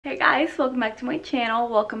Hey guys, welcome back to my channel.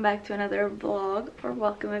 Welcome back to another vlog, or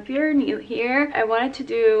welcome if you're new here. I wanted to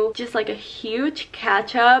do just like a huge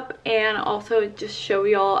catch up and also just show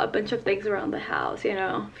y'all a bunch of things around the house, you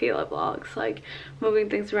know, feel vlogs, like moving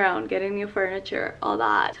things around, getting new furniture, all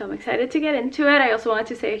that. So I'm excited to get into it. I also wanted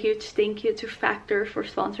to say a huge thank you to Factor for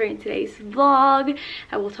sponsoring today's vlog.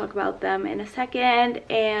 I will talk about them in a second,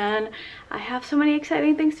 and I have so many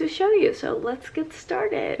exciting things to show you, so let's get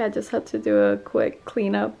started. I just had to do a quick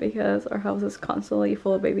cleanup because our house is constantly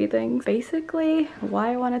full of baby things. Basically,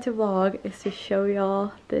 why I wanted to vlog is to show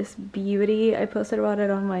y'all this beauty. I posted about it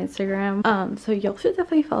on my Instagram, so y'all should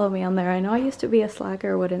definitely follow me on there. I know I used to be a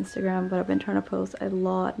slacker with Instagram, but I've been trying to post a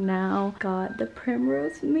lot now. Got the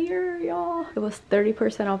primrose mirror, y'all. It was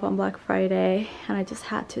 30% off on Black Friday, and I just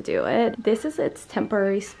had to do it. This is its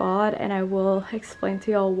temporary spot, and I will explain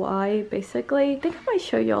to y'all why. Basically, I think I might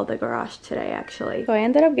show y'all the garage today actually. So I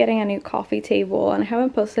ended up getting a new coffee table, and I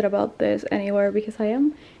haven't posted about this anywhere because I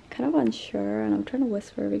am kind of unsure, and I'm trying to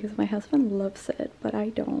whisper because my husband loves it, but I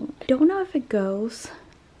don't know if it goes.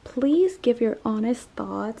 Please give your honest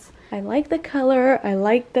thoughts. I like the color, I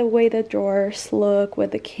like the way the drawers look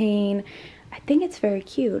with the cane. I think it's very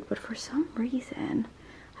cute, but for some reason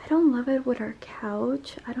I don't love it with our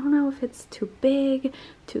couch. I don't know if it's too big,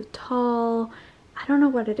 too tall. I don't know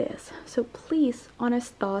what it is, so please,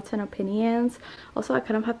 honest thoughts and opinions. Also, I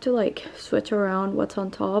kind of have to like switch around what's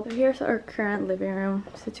on top. So here's our current living room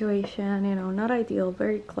situation, you know, not ideal,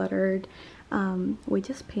 very cluttered. We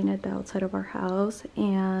just painted the outside of our house,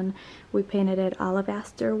 and we painted it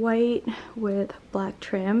alabaster white with black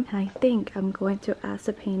trim, and I think I'm going to ask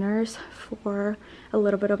the painters for a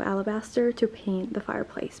little bit of alabaster to paint the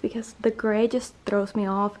fireplace because the gray just throws me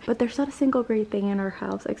off. But there's not a single gray thing in our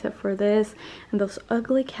house except for this and those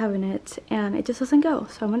ugly cabinets, and it just doesn't go.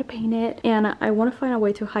 So I'm gonna paint it, and I want to find a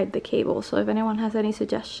way to hide the cable, so if anyone has any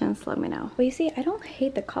suggestions, let me know. But you see, I don't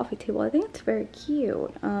hate the coffee table. I think it's very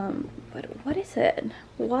cute, but what is it?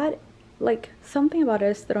 What, like, something about it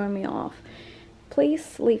is throwing me off.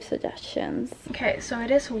 Please leave suggestions. Okay, so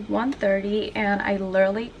it is 1:30 and I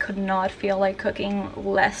literally could not feel like cooking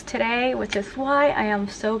less today, which is why I am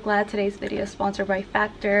so glad today's video is sponsored by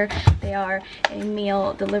Factor. They are a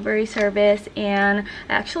meal delivery service, and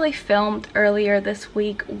I actually filmed earlier this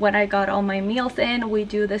week when I got all my meals in. We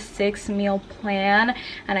do the 6-meal plan,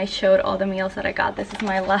 and I showed all the meals that I got. This is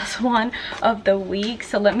my last one of the week,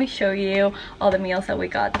 so let me show you all the meals that we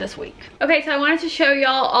got this week. Okay, so I wanted to show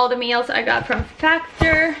y'all all the meals I got from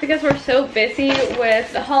Factor because we're so busy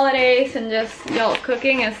with the holidays, and just, y'all,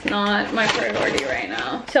 cooking is not my priority right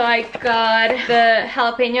now. So I got the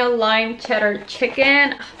jalapeno lime cheddar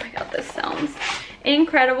chicken. Oh my god, this sounds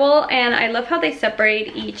incredible, and I love how they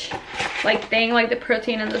separate each like thing, like the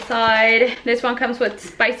protein on the side. This one comes with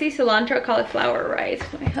spicy cilantro cauliflower rice.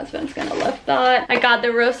 My husband's gonna love that. I got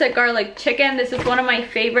the roasted garlic chicken. This is one of my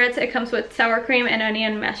favorites. It comes with sour cream and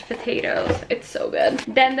onion mashed potatoes. It's so good.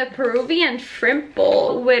 Then the Peruvian shrimp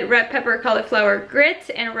bowl with red pepper cauliflower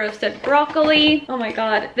grits and roasted broccoli. Oh my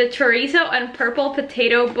god. The chorizo and purple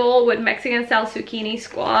potato bowl with Mexican style zucchini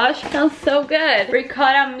squash. Sounds so good.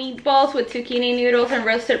 Ricotta meatballs with zucchini noodles and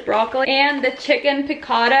roasted broccoli, and the chicken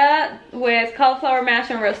piccata with cauliflower mash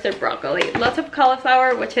and roasted broccoli. Lots of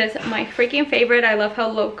cauliflower, which is my freaking favorite. I love how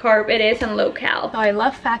low carb it is and low cal. So I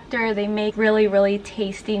love Factor. They make really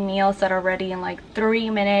tasty meals that are ready in like 3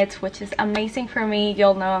 minutes, which is amazing for me.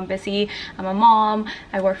 You'll know I'm busy. I'm a mom.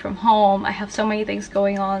 I work from home. I have so many things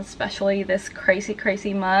going on, especially this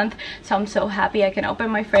crazy month. So I'm so happy I can open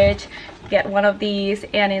my fridge, get one of these,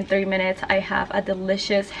 and in 3 minutes I have a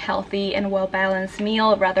delicious, healthy, and well-balanced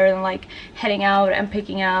meal rather than like heading out and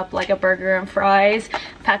picking up like a burger and fries.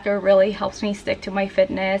 Factor really helps me stick to my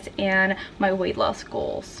fitness and my weight loss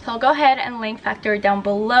goals. So I'll go ahead and link Factor down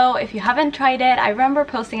below if you haven't tried it. I remember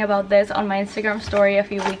posting about this on my Instagram story a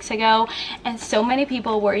few weeks ago, and so many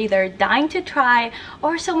people were either dying to try,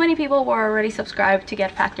 or so many people were already subscribed to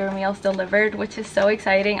get Factor meals delivered, which is so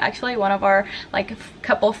exciting. Actually, one of our like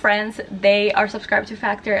couple friends, they are subscribed to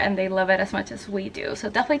Factor and they love it as much as we do. So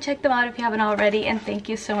definitely check them out if you haven't already, and thank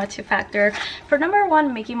you so much to Factor for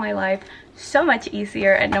 #1 making my life so much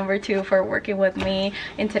easier, and #2 for working with me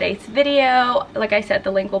in today's video. Like I said,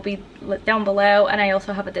 the link will be down below, and I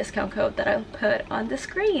also have a discount code that I'll put on the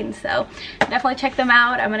screen, so definitely check them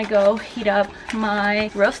out. I'm gonna go heat up my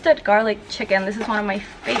roasted garlic chicken. This is one of my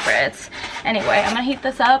favorites. Anyway, I'm gonna heat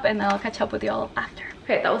this up and then I'll catch up with y'all after.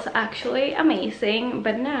 Okay, that was actually amazing,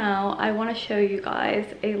 but now I want to show you guys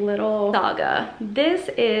a little saga. This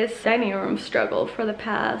is dining room struggle for the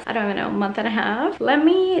past, I don't even know, month and a half. Let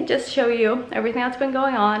me just show you everything that's been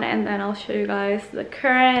going on, and then I'll show you guys the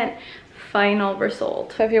current final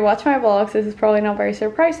result. So if you watch my vlogs, this is probably not very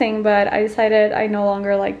surprising, but I decided I no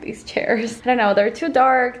longer like these chairs. I don't know, they're too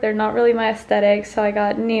dark, they're not really my aesthetic, so I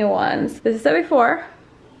got new ones. This is the before.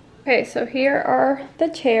 Okay, so here are the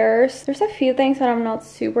chairs. There's a few things that I'm not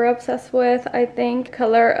super obsessed with. I think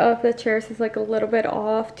color of the chairs is like a little bit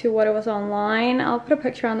off to what it was online. I'll put a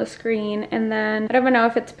picture on the screen, and then I don't even know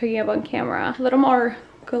if it's picking up on camera. A little more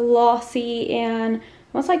glossy and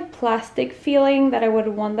almost like plastic feeling that I would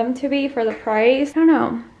want them to be for the price. I don't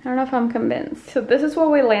know if I'm convinced. So this is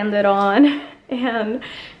what we landed on. And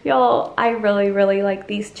y'all, I really like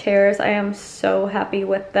these chairs. I am so happy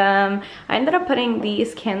with them. I ended up putting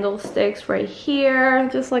these candlesticks right here,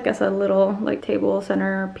 just like as a little like table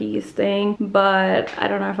centerpiece thing, but I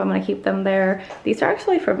don't know if I'm gonna keep them there. These are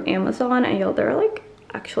actually from Amazon, and y'all, they're like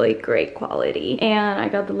actually great quality. And I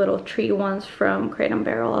got the little tree ones from Crate and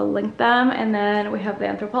Barrel. I'll link them. And then we have the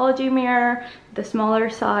Anthropologie mirror, the smaller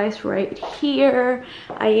size right here.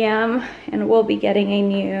 I am and will be getting a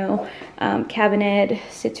new cabinet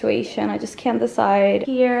situation. I just can't decide.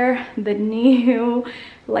 Here, the new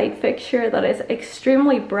light fixture that is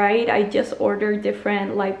extremely bright. I just ordered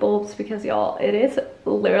different light bulbs because y'all, it is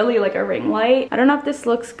literally like a ring light. I don't know if this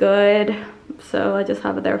looks good, so I just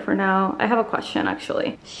have it there for now. I have a question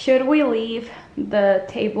actually. Should we leave the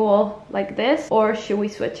table like this, or should we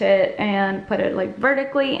switch it and put it like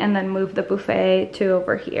vertically and then move the buffet to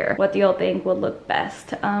over here? What do y'all think would look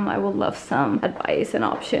best? I would love some advice and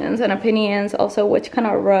options and opinions. Also, which kind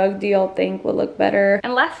of rug do y'all think would look better?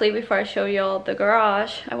 And lastly, before I show y'all the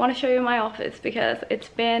garage, I want to show you my office because it's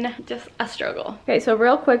been just a struggle. Okay, so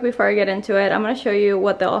real quick before I get into it, I'm going to show you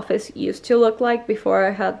what the office used to look like before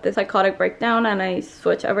I had this psychotic breakdown and I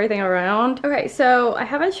switched everything around. Okay, so I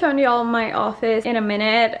haven't shown y'all my office in a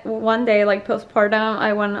minute. One day, like postpartum,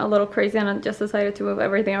 I went a little crazy and I just decided to move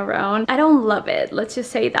everything around. I don't love it, let's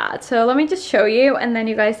just say that. So let me just show you, and then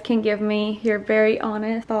you guys can give me your very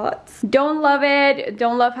honest thoughts. Don't love it,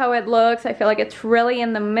 don't love how it looks. I feel like it's really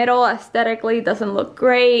in the middle aesthetically, doesn't look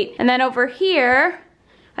great. And then over here,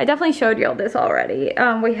 I definitely showed y'all this already.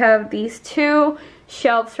 We have these two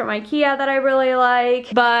shelves from IKEA that I really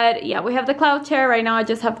like. But yeah, we have the cloud chair. Right now I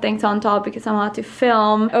just have things on top because I'm about to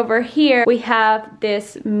film. Over here we have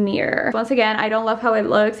this mirror. Once again, I don't love how it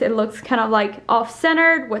looks. It looks kind of like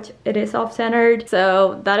off-centered, which it is off-centered.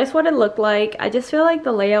 So that is what it looked like. I just feel like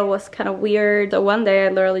the layout was kind of weird. So one day I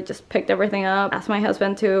literally just picked everything up, asked my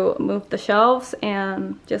husband to move the shelves,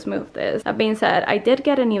 and just moved this. That being said, I did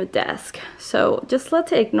get a new desk. So just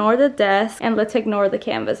let's ignore the desk and let's ignore the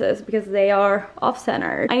canvases because they are off-centered.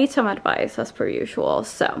 I need some advice as per usual.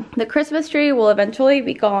 So the Christmas tree will eventually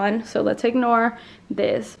be gone, so let's ignore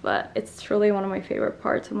this, but it's truly one of my favorite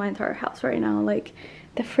parts of my entire house right now. Like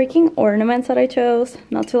the freaking ornaments that I chose,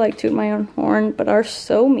 not to like toot my own horn, but are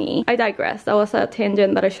so me. I digress. That was a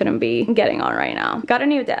tangent that I shouldn't be getting on right now. Got a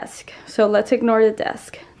new desk, so let's ignore the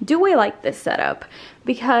desk. Do we like this setup?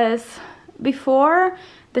 Because before,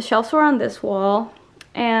 the shelves were on this wall,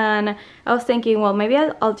 and I was thinking, well, maybe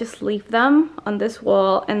I'll just leave them on this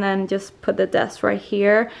wall and then just put the desk right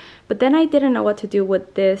here. But then I didn't know what to do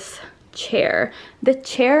with this chair. The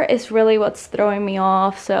chair is really what's throwing me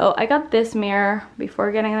off. So I got this mirror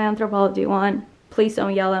before getting the Anthropologie one. Please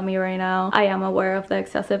don't yell at me right now. I am aware of the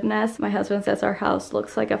excessiveness. My husband says our house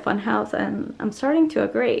looks like a fun house, and I'm starting to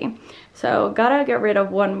agree. So gotta get rid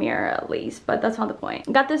of one mirror at least, but that's not the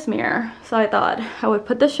point. Got this mirror, so I thought I would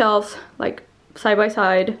put the shelves like side by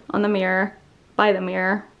side on the mirror, by the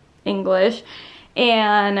mirror, English,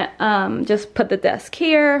 and just put the desk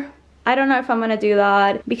here. I don't know if I'm gonna do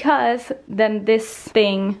that because then this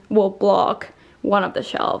thing will block one of the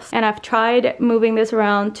shelves. And I've tried moving this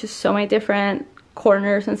around to so many different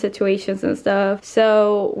corners and situations and stuff.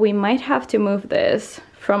 So we might have to move this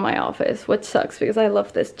from my office, which sucks because I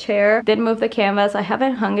love this chair. Did move the canvas. I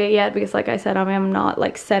haven't hung it yet because like I said, I'm not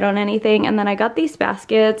like set on anything. And then I got these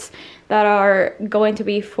baskets that are going to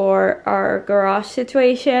be for our garage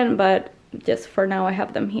situation, but just for now I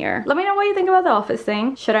have them here. Let me know what you think about the office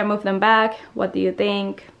thing. Should I move them back? What do you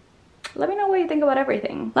think? Let me know what you think about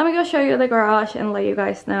everything. Let me go show you the garage and let you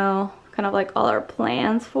guys know kind of like all our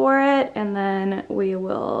plans for it, and then we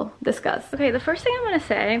will discuss. Okay, the first thing I'm gonna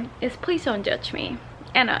say is please don't judge me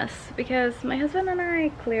and us, because my husband and I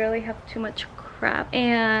clearly have too much crap,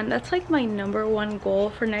 and that's like my #1 goal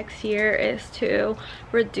for next year is to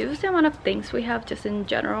reduce the amount of things we have just in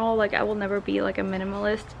general. Like I will never be like a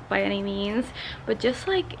minimalist by any means, but just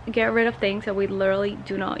like get rid of things that we literally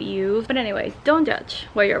do not use. But anyways, don't judge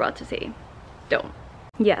what you're about to see. Don't.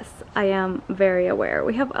 Yes, I am very aware.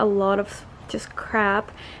 We have a lot of just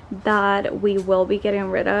crap that we will be getting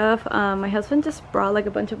rid of. My husband just brought like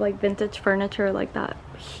a bunch of like vintage furniture, like that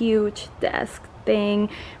huge desk thing.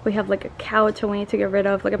 We have like a couch that we need to get rid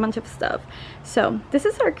of, like a bunch of stuff. So this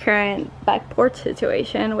is our current back porch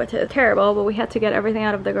situation, which is terrible, but we had to get everything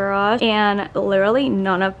out of the garage, and literally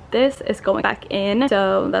none of this is going back in.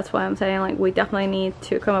 So that's why I'm saying like we definitely need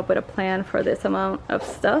to come up with a plan for this amount of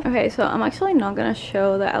stuff. Okay, so I'm actually not gonna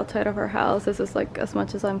show the outside of our house. This is like as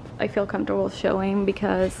much as I feel comfortable showing,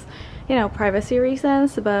 because you know, privacy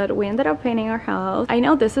reasons, but we ended up painting our house. I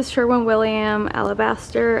know this is Sherwin-Williams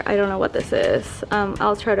Alabaster. I don't know what this is.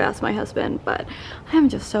 I'll try to ask my husband, but I'm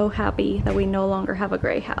just so happy that we no longer have a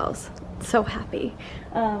gray house. So happy.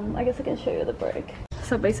 I guess I can show you the brick.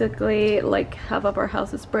 So basically, like half of our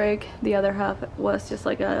house is brick, the other half was just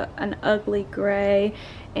like an ugly gray,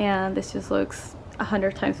 and this just looks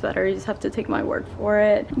 100 times better. You just have to take my word for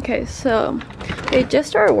it. Okay, so they just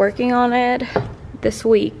started working on it this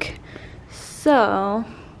week. So,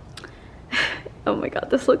 oh my god,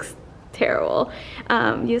 this looks terrible.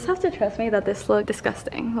 You just have to trust me that this looked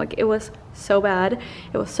disgusting. Like, it was so bad.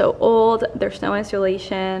 It was so old. There's no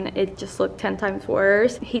insulation. It just looked 10 times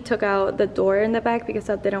worse. He took out the door in the back because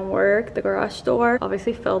that didn't work. The garage door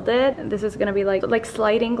obviously filled it. This is gonna be like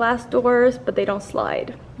sliding glass doors, but they don't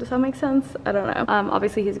slide. Does that make sense? I don't know.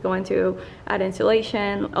 Obviously he's going to add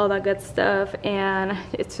insulation, all that good stuff, and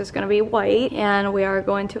it's just gonna be white, and we are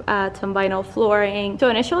going to add some vinyl flooring. So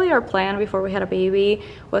initially our plan before we had a baby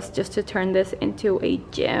was just to turn this into a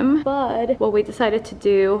gym, but what we decided to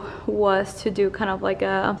do was to do kind of like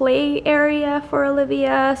a play area for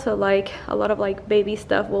Olivia. So like a lot of like baby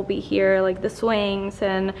stuff will be here, like the swings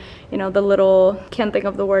and, you know, the little, can't think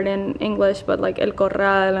of the word in English, but like el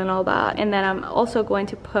corral and all that. And then I'm also going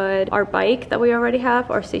to put our bike that we already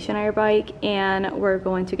have, our stationary bike, and we're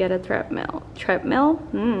going to get a treadmill,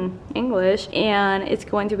 English, and it's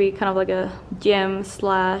going to be kind of like a gym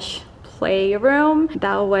slash playroom.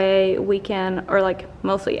 That way we can, or like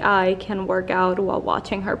mostly I can, work out while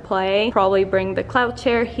watching her play. Probably bring the cloud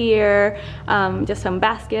chair here, just some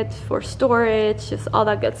baskets for storage, just all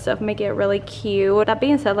that good stuff, make it really cute. That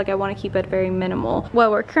being said, like I want to keep it very minimal.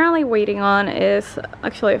 What we're currently waiting on is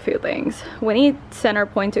actually a few things. We need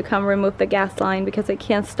Centerpoint to come remove the gas line because it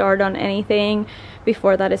can't start on anything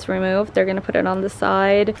before that is removed. They're gonna put it on the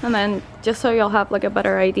side. And then just so you'll have like a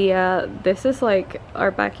better idea, this is like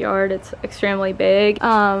our backyard. It's extremely big.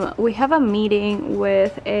 We have a meeting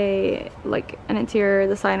with an interior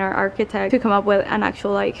designer architect to come up with an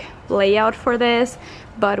actual like layout for this.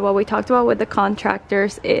 But what we talked about with the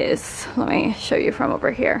contractors is, let me show you from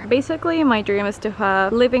over here. Basically, my dream is to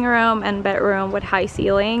have living room and bedroom with high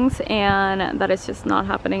ceilings, and that is just not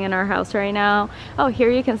happening in our house right now. Oh,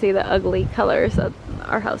 here you can see the ugly colors that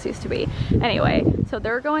our house used to be. Anyway, so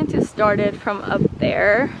they're going to start it from up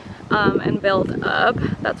there and build up.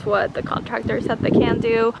 That's what the contractor said they can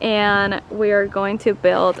do, and we are going to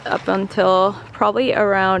build up until probably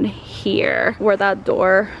around here where that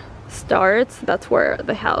door starts. That's where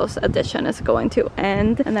the house addition is going to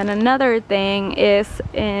end. And then another thing is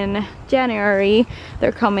in January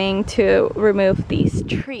they're coming to remove these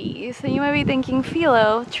trees. And you might be thinking,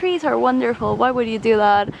 Philo, trees are wonderful, why would you do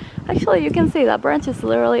that? Actually, you can see that branch is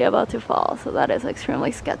literally about to fall, so that is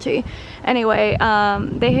extremely sketchy. Anyway,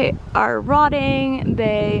 they are rotting.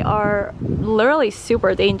 They are literally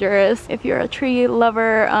super dangerous. If you're a tree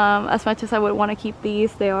lover, as much as I would want to keep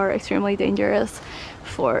these, they are extremely dangerous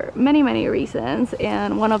for many reasons,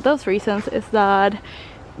 and one of those reasons is that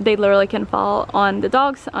they literally can fall on the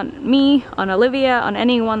dogs, on me, on Olivia, on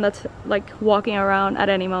anyone that's like walking around at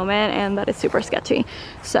any moment, and that is super sketchy.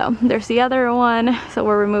 So there's the other one. So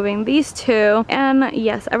we're removing these two, and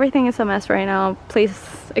yes, everything is a mess right now,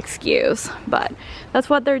 please excuse, but that's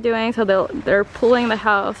what they're doing. So they're pulling the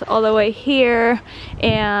house all the way here,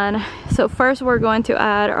 and so first we're going to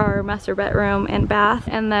add our master bedroom and bath,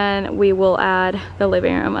 and then we will add the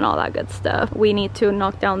living room and all that good stuff. We need to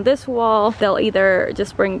knock down this wall. They'll either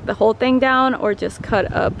just bring the whole thing down or just cut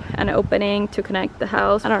up an opening to connect the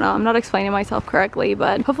house. I don't know, I'm not explaining myself correctly,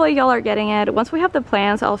 but hopefully y'all are getting it. Once we have the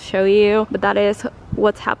plans, I'll show you, but that is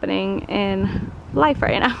what's happening in life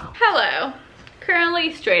right now. Hello.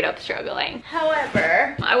 Currently straight up struggling.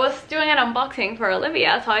 However, I was doing an unboxing for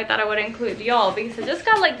Olivia, so I thought I would include y'all because I just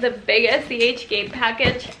got like the biggest dhgate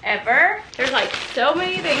package ever. There's like so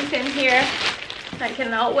many things in here. I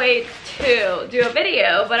cannot wait to do a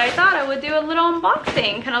video, but I thought I would do a little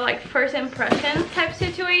unboxing, kind of like first impressions type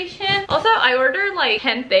situation. Also, I ordered like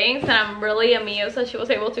 10 things and I'm really amused that she was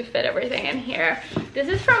able to fit everything in here. This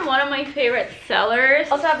is from one of my favorite sellers.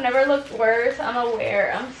 Also, I've never looked worse. I'm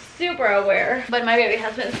aware. I'm super aware. But my baby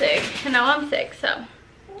has been sick and now I'm sick, so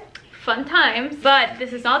fun times. But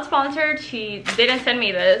this is not sponsored. She didn't send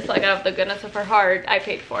me this, like out of the goodness of her heart. I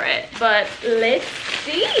paid for it. But let's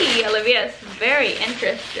see. Olivia's very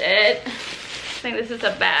interested. I think this is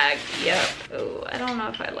a bag. Yep. Oh, I don't know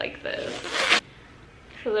if I like this.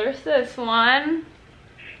 So there's this one.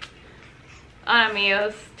 I'm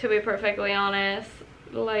amused, to be perfectly honest.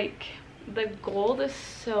 Like, the gold is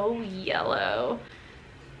so yellow.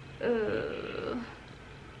 Ugh.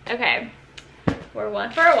 Okay. We're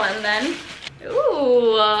one for one then.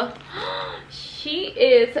 Ooh, she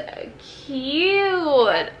is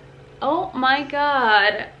cute. Oh my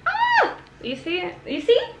god. Ah! You see? You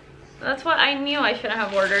see? That's what I knew I shouldn't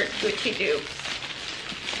have ordered Gucci dupes.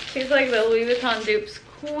 She's like the Louis Vuitton dupes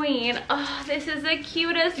queen. Oh, this is the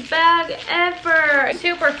cutest bag ever.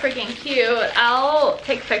 Super freaking cute. I'll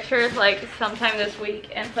take pictures like sometime this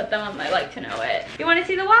week and put them on my like to know it. You want to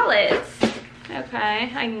see the wallets? Okay,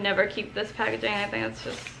 I never keep this packaging. I think it's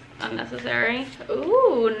just unnecessary.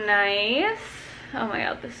 Ooh, nice. Oh my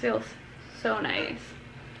god, this feels so nice.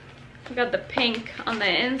 We got the pink on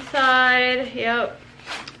the inside. Yep.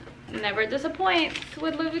 Never disappoints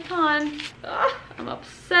with Louis Vuitton. Oh, I'm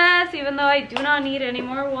obsessed, even though I do not need any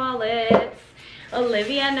more wallets.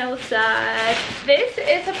 Olivia knows that. This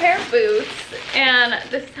is a pair of boots, and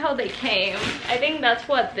this is how they came. I think that's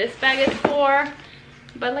what this bag is for.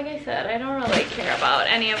 But like I said, I don't really care about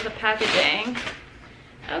any of the packaging.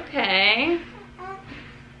 Okay.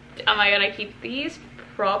 Am I gonna keep these?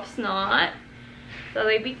 Props not. So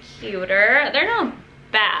they'd be cuter. They're not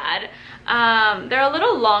bad. They're a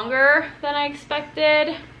little longer than I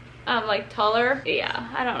expected. Like taller. Yeah,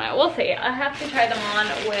 I don't know. We'll see. I have to try them on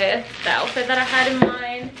with the outfit that I had in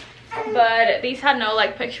mind. But these had no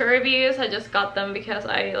like picture reviews. I just got them because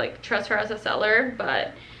I like trust her as a seller.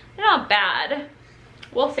 But they're not bad.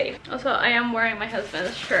 We'll see. Also, I am wearing my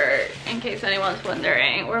husband's shirt in case anyone's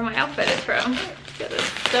wondering where my outfit is from. Because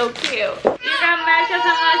it's so cute. You got mad because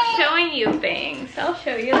I'm not showing you things. I'll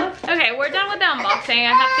show you. Okay, we're done with the unboxing.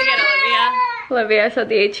 I have to get Olivia. Olivia is a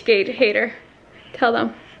dhgate hater. Tell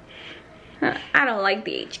them. I don't like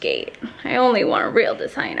dhgate. I only want a real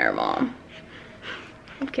designer, Mom.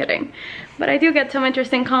 I'm kidding. But I do get some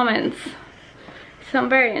interesting comments. Some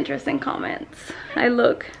very interesting comments. I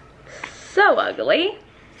look so ugly.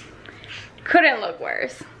 Couldn't look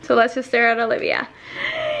worse. So let's just stare at Olivia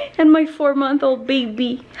and my 4-month-old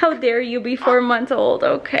baby. How dare you be 4 months old?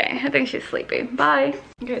 Okay, I think she's sleepy. Bye.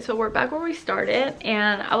 Okay, so we're back where we started,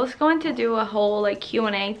 and I was going to do a whole like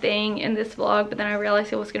Q&A thing in this vlog, but then I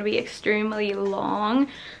realized it was going to be extremely long.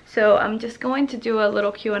 So I'm just going to do a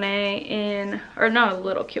little Q&A in, or not a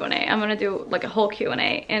little Q&A, I'm going to do like a whole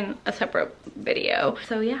Q&A in a separate video.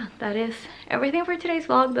 So yeah, that is everything for today's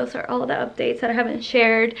vlog. Those are all the updates that I haven't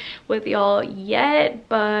shared with y'all yet,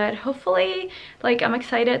 but hopefully, like, I'm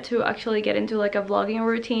excited to actually get into like a vlogging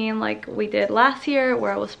routine like we did last year,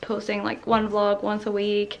 where I was posting like one vlog once a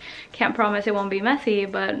week. Can't promise it won't be messy,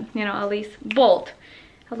 but you know, at least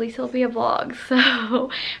it'll be a vlog.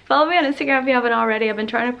 So follow me on Instagram if you haven't already. I've been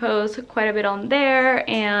trying to post quite a bit on there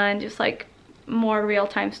and just like more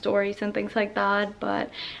real-time stories and things like that. But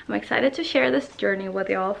I'm excited to share this journey with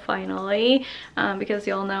y'all finally, because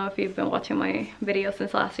y'all know, if you've been watching my videos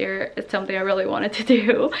since last year, it's something I really wanted to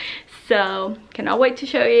do. So cannot wait to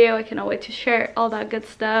show you. I cannot wait to share all that good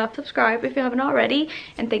stuff. Subscribe if you haven't already,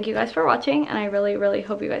 and thank you guys for watching, and I really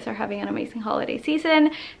hope you guys are having an amazing holiday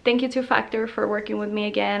season. Thank you to Factor for working with me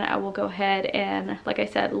again. I will go ahead and, like I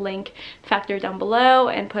said, link Factor down below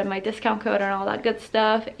and put my discount code and all that good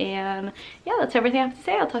stuff. And yeah, that's everything I have to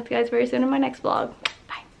say. I'll talk to you guys very soon in my next vlog.